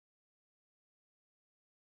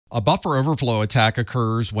A buffer overflow attack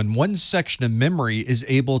occurs when one section of memory is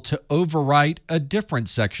able to overwrite a different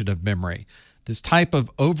section of memory. This type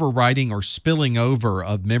of overwriting or spilling over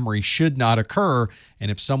of memory should not occur,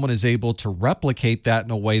 and if someone is able to replicate that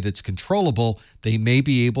in a way that's controllable, they may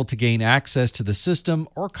be able to gain access to the system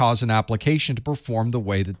or cause an application to perform the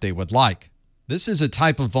way that they would like. This is a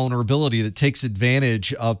type of vulnerability that takes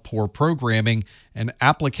advantage of poor programming, and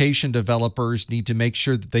application developers need to make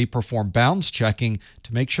sure that they perform bounds checking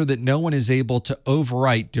to make sure that no one is able to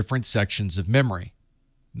overwrite different sections of memory.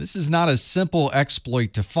 This is not a simple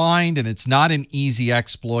exploit to find, and it's not an easy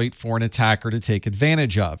exploit for an attacker to take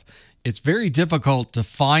advantage of. It's very difficult to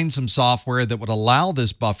find some software that would allow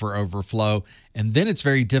this buffer overflow, and then it's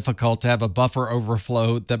very difficult to have a buffer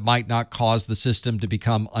overflow that might not cause the system to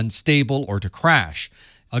become unstable or to crash.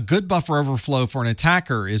 A good buffer overflow for an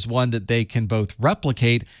attacker is one that they can both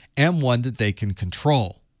replicate and one that they can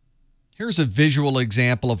control. Here's a visual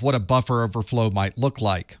example of what a buffer overflow might look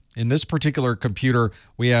like. In this particular computer,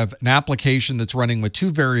 we have an application that's running with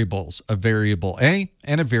two variables, a variable A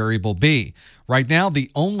and a variable B. Right now,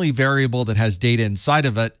 the only variable that has data inside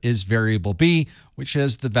of it is variable B, which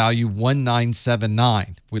has the value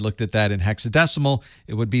 1979. If we looked at that in hexadecimal,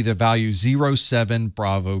 it would be the value 07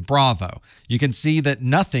 Bravo Bravo. You can see that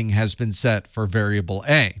nothing has been set for variable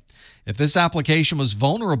A. If this application was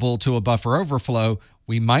vulnerable to a buffer overflow,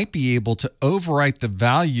 we might be able to overwrite the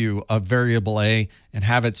value of variable A and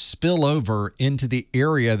have it spill over into the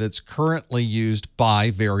area that's currently used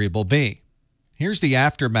by variable B. Here's the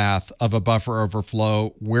aftermath of a buffer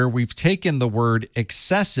overflow where we've taken the word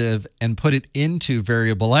excessive and put it into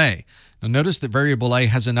variable A. Now notice that variable A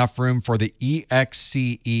has enough room for the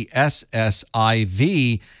EXCESSIV,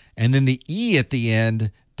 and then the E at the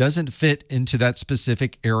end doesn't fit into that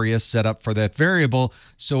specific area set up for that variable,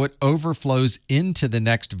 so it overflows into the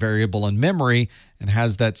next variable in memory and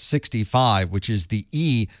has that 65, which is the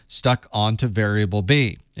E, stuck onto variable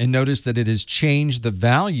B. And notice that it has changed the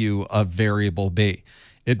value of variable B.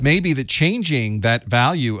 It may be that changing that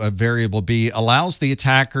value of variable B allows the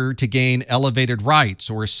attacker to gain elevated rights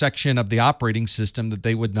or a section of the operating system that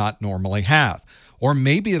they would not normally have. Or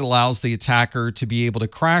maybe it allows the attacker to be able to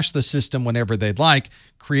crash the system whenever they'd like,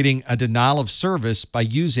 creating a denial of service by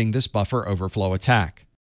using this buffer overflow attack.